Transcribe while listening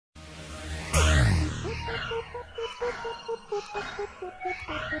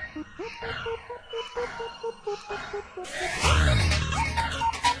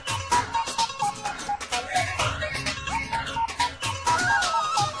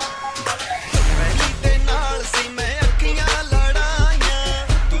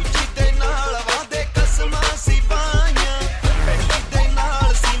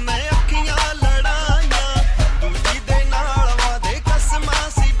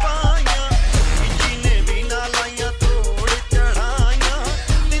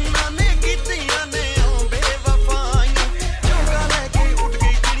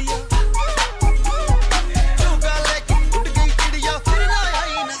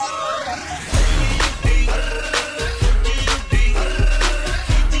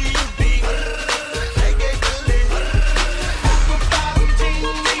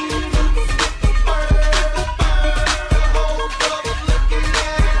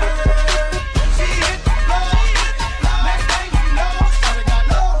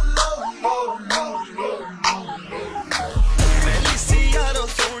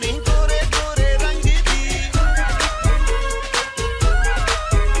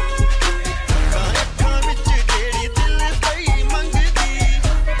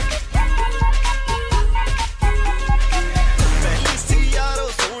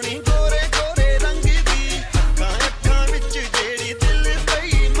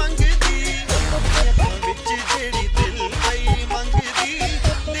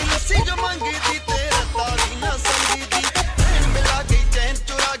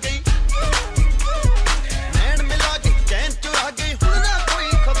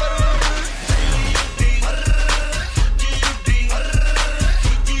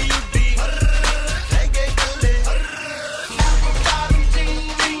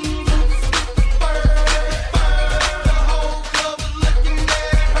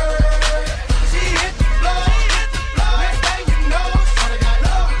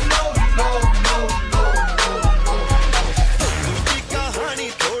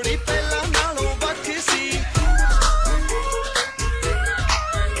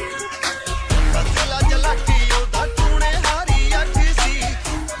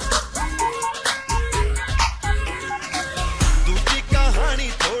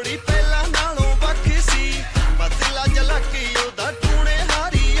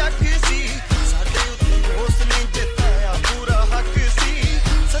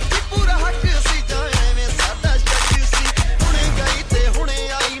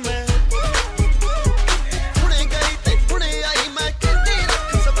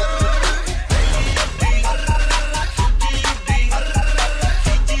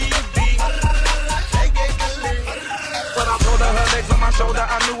shoulder,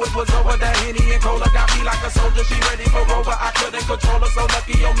 I knew it was over. That Henny and Cola got me like a soldier. She ready for Rover, I couldn't control her. So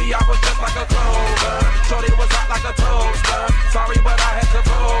lucky on me, I was just like a clover. Shorty was hot like a toaster. Sorry, but I had to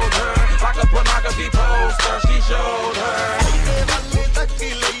fold her like a pornography poster. She showed her.